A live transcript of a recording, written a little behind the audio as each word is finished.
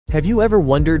Have you ever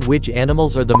wondered which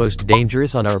animals are the most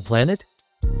dangerous on our planet?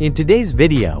 In today's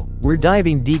video, we're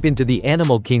diving deep into the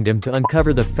animal kingdom to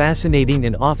uncover the fascinating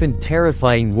and often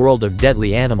terrifying world of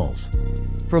deadly animals.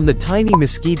 From the tiny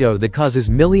mosquito that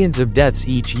causes millions of deaths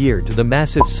each year to the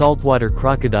massive saltwater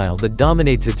crocodile that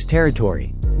dominates its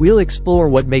territory, we'll explore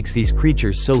what makes these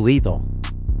creatures so lethal.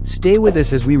 Stay with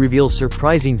us as we reveal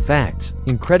surprising facts,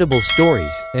 incredible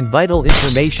stories, and vital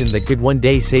information that could one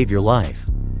day save your life.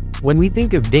 When we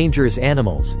think of dangerous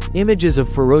animals, images of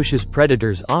ferocious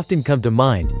predators often come to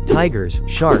mind: tigers,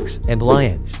 sharks, and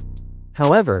lions.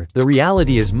 However, the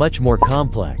reality is much more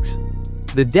complex.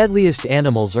 The deadliest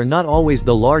animals are not always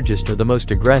the largest or the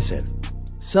most aggressive.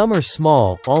 Some are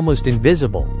small, almost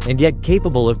invisible, and yet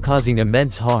capable of causing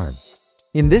immense harm.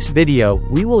 In this video,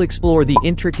 we will explore the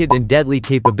intricate and deadly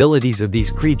capabilities of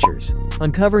these creatures,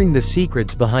 uncovering the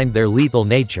secrets behind their lethal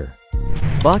nature.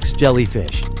 Box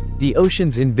jellyfish, the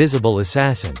ocean's invisible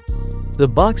assassin. The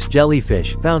box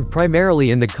jellyfish, found primarily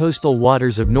in the coastal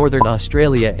waters of northern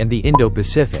Australia and the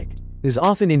Indo-Pacific, is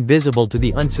often invisible to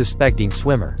the unsuspecting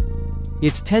swimmer.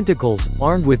 Its tentacles,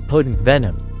 armed with potent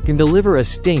venom, can deliver a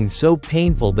sting so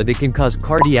painful that it can cause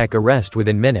cardiac arrest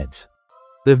within minutes.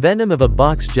 The venom of a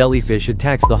box jellyfish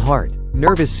attacks the heart,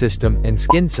 nervous system, and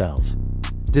skin cells.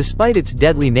 Despite its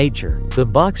deadly nature, the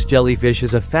box jellyfish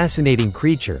is a fascinating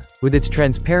creature, with its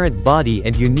transparent body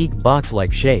and unique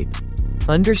box-like shape.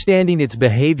 Understanding its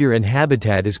behavior and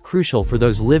habitat is crucial for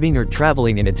those living or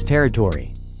traveling in its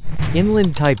territory.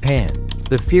 Inland taipan,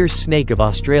 the fierce snake of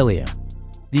Australia.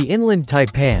 The inland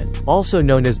taipan, also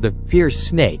known as the fierce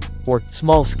snake, or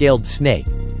small-scaled snake,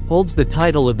 holds the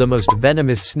title of the most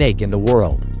venomous snake in the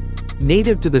world.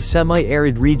 Native to the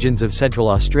semi-arid regions of Central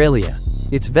Australia,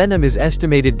 its venom is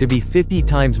estimated to be 50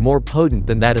 times more potent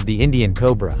than that of the Indian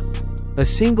cobra. A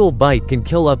single bite can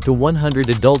kill up to 100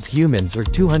 adult humans or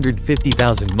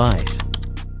 250,000 mice.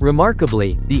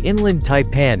 Remarkably, the inland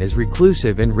taipan is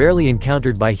reclusive and rarely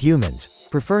encountered by humans,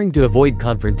 preferring to avoid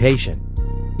confrontation.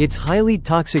 Its highly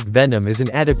toxic venom is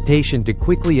an adaptation to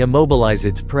quickly immobilize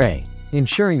its prey,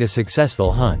 ensuring a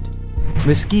successful hunt.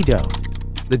 Mosquito,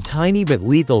 the tiny but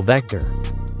lethal vector.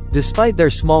 Despite their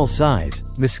small size,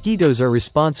 mosquitoes are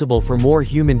responsible for more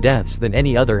human deaths than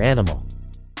any other animal.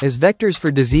 As vectors for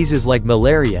diseases like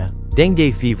malaria,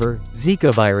 dengue fever,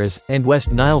 Zika virus, and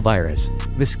West Nile virus,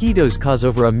 mosquitoes cause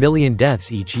over 1 million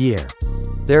deaths each year.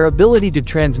 Their ability to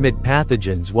transmit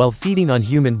pathogens while feeding on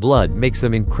human blood makes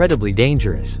them incredibly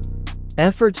dangerous.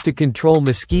 Efforts to control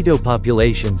mosquito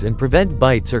populations and prevent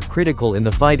bites are critical in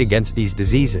the fight against these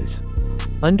diseases.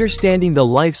 Understanding the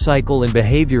life cycle and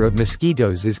behavior of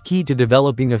mosquitoes is key to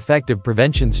developing effective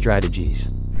prevention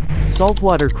strategies.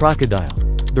 Saltwater crocodile,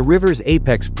 the river's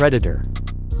apex predator.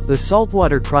 The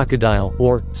saltwater crocodile,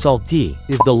 or saltee,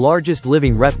 is the largest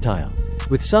living reptile,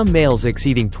 with some males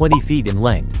exceeding 20 feet in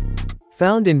length.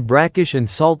 Found in brackish and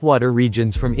saltwater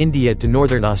regions from India to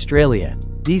northern Australia,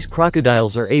 these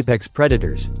crocodiles are apex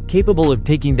predators, capable of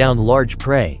taking down large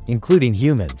prey, including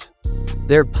humans.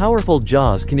 Their powerful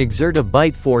jaws can exert a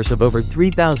bite force of over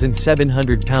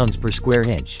 3,700 pounds per square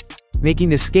inch,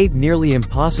 making escape nearly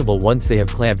impossible once they have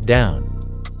clamped down.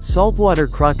 Saltwater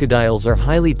crocodiles are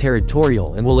highly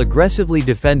territorial and will aggressively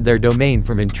defend their domain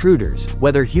from intruders,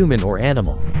 whether human or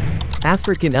animal.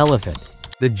 African elephant,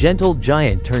 the gentle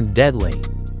giant turned deadly.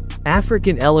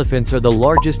 African elephants are the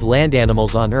largest land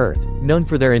animals on Earth, known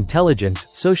for their intelligence,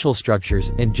 social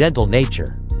structures, and gentle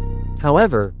nature.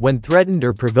 However, when threatened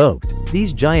or provoked,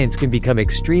 these giants can become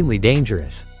extremely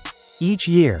dangerous. Each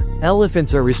year,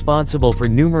 elephants are responsible for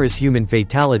numerous human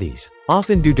fatalities,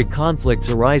 often due to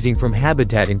conflicts arising from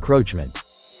habitat encroachment.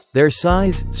 Their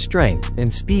size, strength,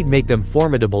 and speed make them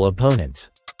formidable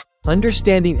opponents.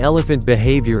 Understanding elephant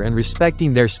behavior and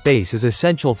respecting their space is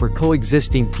essential for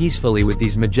coexisting peacefully with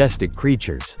these majestic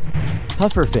creatures.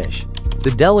 Pufferfish, the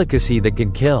delicacy that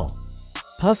can kill.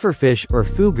 Pufferfish, or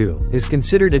fugu, is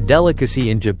considered a delicacy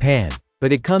in Japan,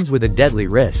 but it comes with a deadly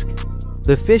risk.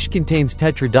 The fish contains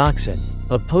tetrodotoxin,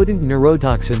 a potent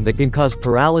neurotoxin that can cause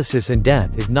paralysis and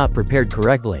death if not prepared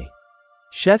correctly.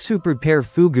 Chefs who prepare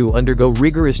fugu undergo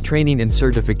rigorous training and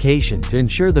certification to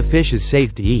ensure the fish is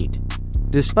safe to eat.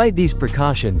 Despite these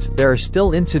precautions, there are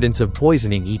still incidents of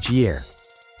poisoning each year.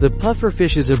 The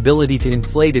pufferfish's ability to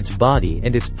inflate its body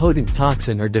and its potent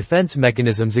toxin are defense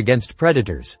mechanisms against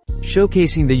predators,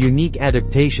 showcasing the unique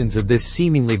adaptations of this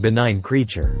seemingly benign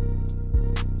creature.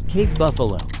 Cape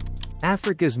buffalo,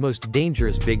 Africa's most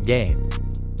dangerous big game.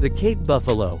 The Cape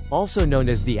buffalo, also known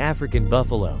as the African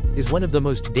buffalo, is one of the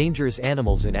most dangerous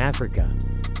animals in Africa.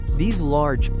 These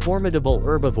large, formidable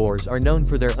herbivores are known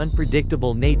for their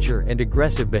unpredictable nature and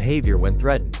aggressive behavior when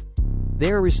threatened.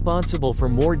 They are responsible for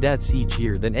more deaths each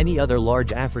year than any other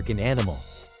large African animal.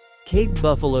 Cave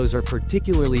buffaloes are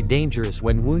particularly dangerous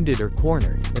when wounded or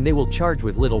cornered, and they will charge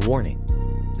with little warning.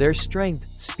 Their strength,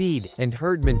 speed, and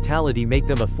herd mentality make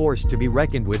them a force to be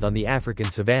reckoned with on the African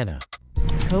savanna.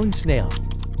 Cone snail.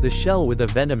 The shell with a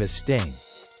venomous sting.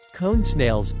 Cone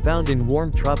snails, found in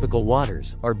warm tropical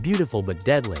waters, are beautiful but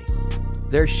deadly.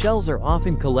 Their shells are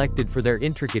often collected for their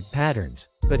intricate patterns,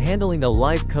 but handling a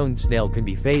live cone snail can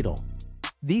be fatal.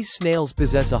 These snails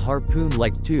possess a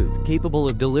harpoon-like tooth capable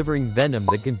of delivering venom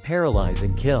that can paralyze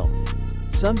and kill.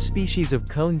 Some species of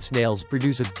cone snails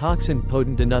produce a toxin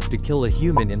potent enough to kill a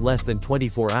human in less than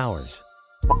 24 hours.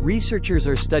 Researchers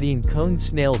are studying cone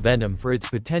snail venom for its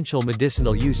potential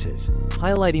medicinal uses,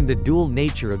 highlighting the dual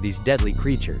nature of these deadly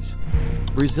creatures.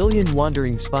 Brazilian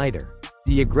wandering spider.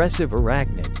 The aggressive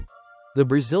arachnid. The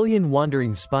Brazilian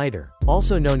wandering spider,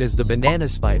 also known as the banana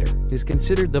spider, is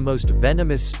considered the most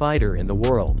venomous spider in the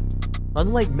world.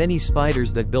 Unlike many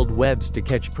spiders that build webs to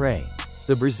catch prey,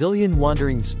 the Brazilian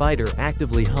wandering spider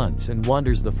actively hunts and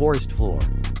wanders the forest floor.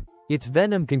 Its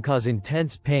venom can cause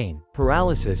intense pain,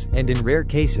 paralysis, and in rare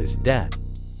cases, death.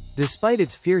 Despite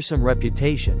its fearsome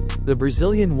reputation, the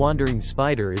Brazilian wandering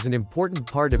spider is an important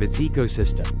part of its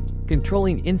ecosystem,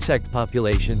 controlling insect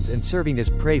populations and serving as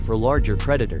prey for larger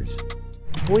predators.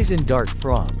 Poison dart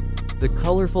frog. The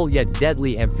colorful yet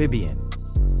deadly amphibian.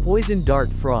 Poison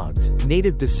dart frogs,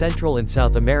 native to Central and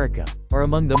South America, are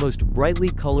among the most brightly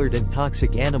colored and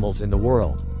toxic animals in the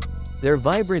world. Their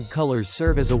vibrant colors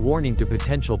serve as a warning to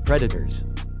potential predators.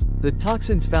 The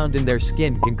toxins found in their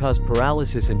skin can cause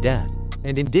paralysis and death,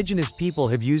 and indigenous people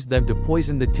have used them to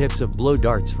poison the tips of blow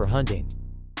darts for hunting.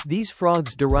 These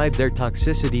frogs derive their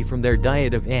toxicity from their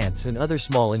diet of ants and other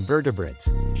small invertebrates,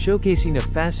 showcasing a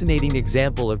fascinating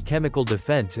example of chemical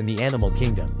defense in the animal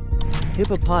kingdom.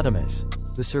 Hippopotamus.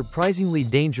 The surprisingly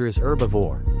dangerous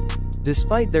herbivore.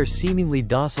 Despite their seemingly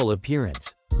docile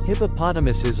appearance,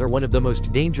 hippopotamuses are one of the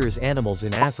most dangerous animals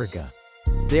in Africa.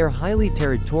 They are highly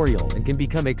territorial and can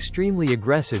become extremely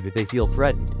aggressive if they feel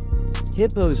threatened.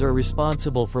 Hippos are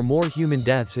responsible for more human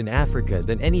deaths in Africa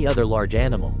than any other large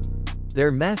animal.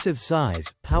 Their massive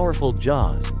size, powerful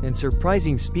jaws, and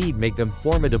surprising speed make them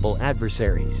formidable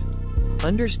adversaries.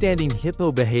 Understanding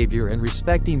hippo behavior and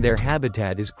respecting their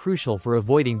habitat is crucial for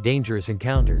avoiding dangerous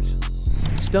encounters.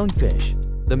 Stonefish.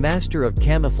 The master of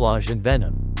camouflage and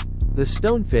venom. The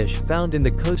stonefish, found in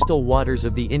the coastal waters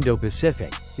of the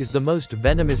Indo-Pacific, is the most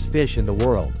venomous fish in the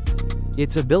world.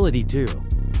 Its ability to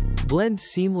blend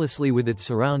seamlessly with its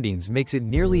surroundings makes it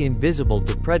nearly invisible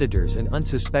to predators and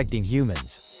unsuspecting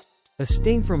humans. A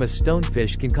sting from a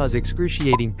stonefish can cause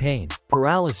excruciating pain,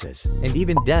 paralysis, and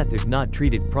even death if not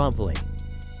treated promptly.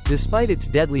 Despite its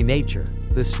deadly nature,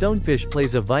 the stonefish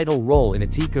plays a vital role in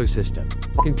its ecosystem,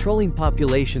 controlling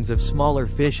populations of smaller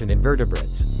fish and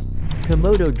invertebrates.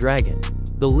 Komodo dragon.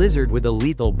 The lizard with a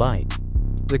lethal bite.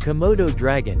 The Komodo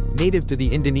dragon, native to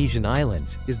the Indonesian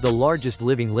islands, is the largest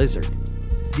living lizard.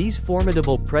 These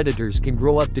formidable predators can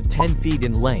grow up to 10 feet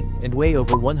in length and weigh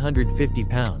over 150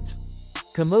 pounds.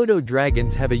 Komodo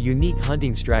dragons have a unique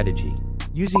hunting strategy,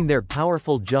 using their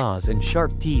powerful jaws and sharp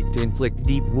teeth to inflict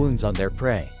deep wounds on their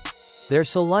prey. Their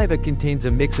saliva contains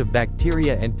a mix of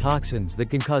bacteria and toxins that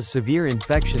can cause severe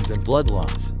infections and blood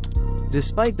loss.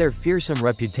 Despite their fearsome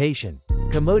reputation,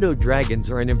 Komodo dragons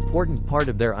are an important part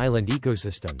of their island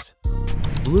ecosystems.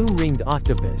 Blue-ringed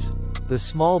octopus. The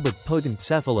small but potent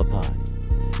cephalopod.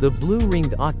 The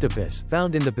blue-ringed octopus,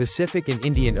 found in the Pacific and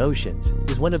Indian Oceans,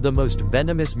 is one of the most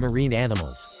venomous marine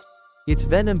animals. Its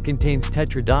venom contains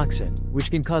tetrodotoxin,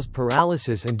 which can cause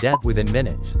paralysis and death within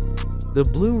minutes. The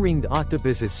blue-ringed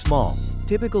octopus is small,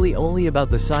 typically only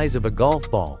about the size of a golf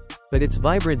ball, but its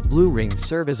vibrant blue rings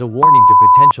serve as a warning to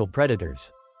potential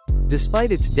predators.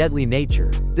 Despite its deadly nature,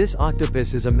 this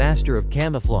octopus is a master of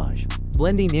camouflage,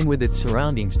 blending in with its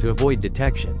surroundings to avoid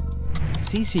detection.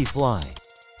 Tsetse fly.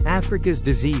 Africa's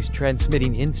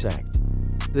disease-transmitting insect.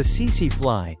 The tsetse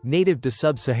fly, native to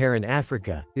sub-Saharan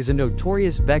Africa, is a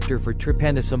notorious vector for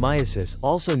trypanosomiasis,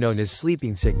 also known as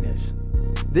sleeping sickness.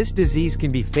 This disease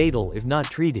can be fatal if not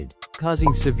treated,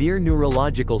 causing severe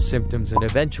neurological symptoms and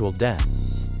eventual death.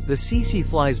 The tsetse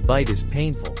fly's bite is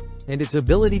painful, and its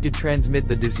ability to transmit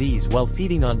the disease while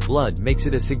feeding on blood makes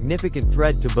it a significant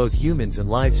threat to both humans and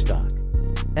livestock.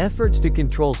 Efforts to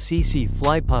control tsetse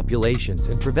fly populations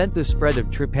and prevent the spread of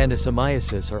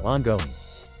trypanosomiasis are ongoing.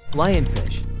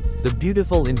 Lionfish. The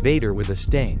beautiful invader with a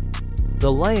sting. The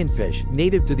lionfish,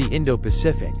 native to the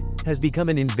Indo-Pacific, has become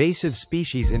an invasive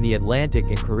species in the Atlantic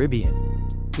and Caribbean.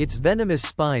 Its venomous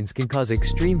spines can cause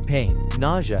extreme pain,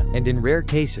 nausea, and in rare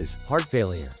cases, heart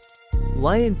failure.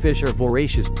 Lionfish are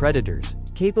voracious predators,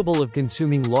 capable of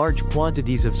consuming large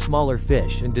quantities of smaller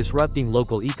fish and disrupting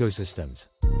local ecosystems.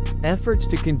 Efforts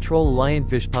to control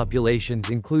lionfish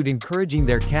populations include encouraging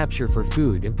their capture for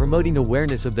food and promoting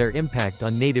awareness of their impact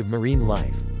on native marine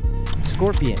life.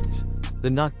 Scorpions, the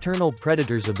nocturnal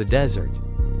predators of the desert.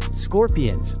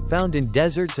 Scorpions, found in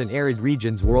deserts and arid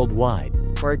regions worldwide,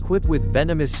 are equipped with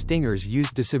venomous stingers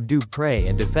used to subdue prey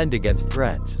and defend against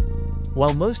threats.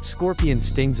 While most scorpion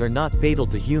stings are not fatal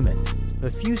to humans, a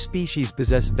few species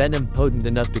possess venom potent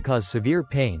enough to cause severe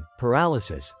pain,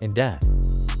 paralysis, and death.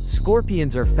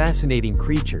 Scorpions are fascinating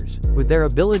creatures, with their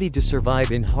ability to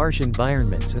survive in harsh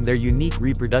environments and their unique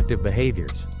reproductive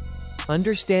behaviors.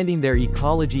 Understanding their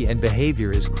ecology and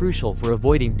behavior is crucial for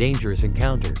avoiding dangerous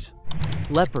encounters.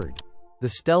 Leopard, the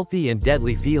stealthy and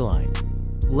deadly feline.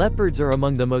 Leopards are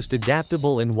among the most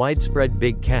adaptable and widespread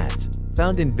big cats,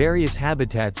 found in various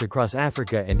habitats across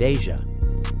Africa and Asia.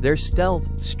 Their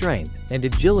stealth, strength, and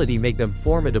agility make them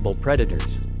formidable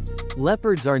predators.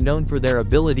 Leopards are known for their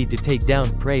ability to take down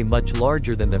prey much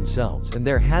larger than themselves and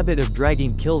their habit of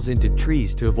dragging kills into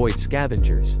trees to avoid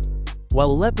scavengers.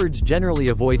 While leopards generally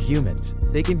avoid humans,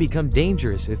 they can become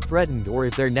dangerous if threatened or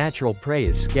if their natural prey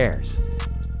is scarce.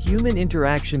 Human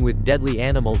interaction with deadly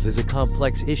animals is a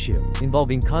complex issue,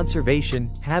 involving conservation,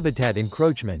 habitat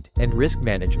encroachment, and risk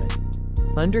management.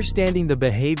 Understanding the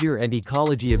behavior and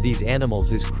ecology of these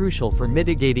animals is crucial for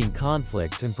mitigating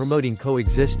conflicts and promoting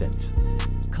coexistence.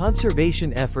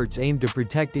 Conservation efforts aim to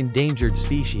protect endangered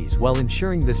species while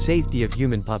ensuring the safety of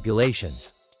human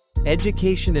populations.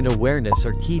 Education and awareness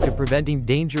are key to preventing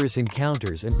dangerous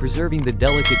encounters and preserving the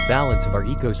delicate balance of our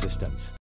ecosystems.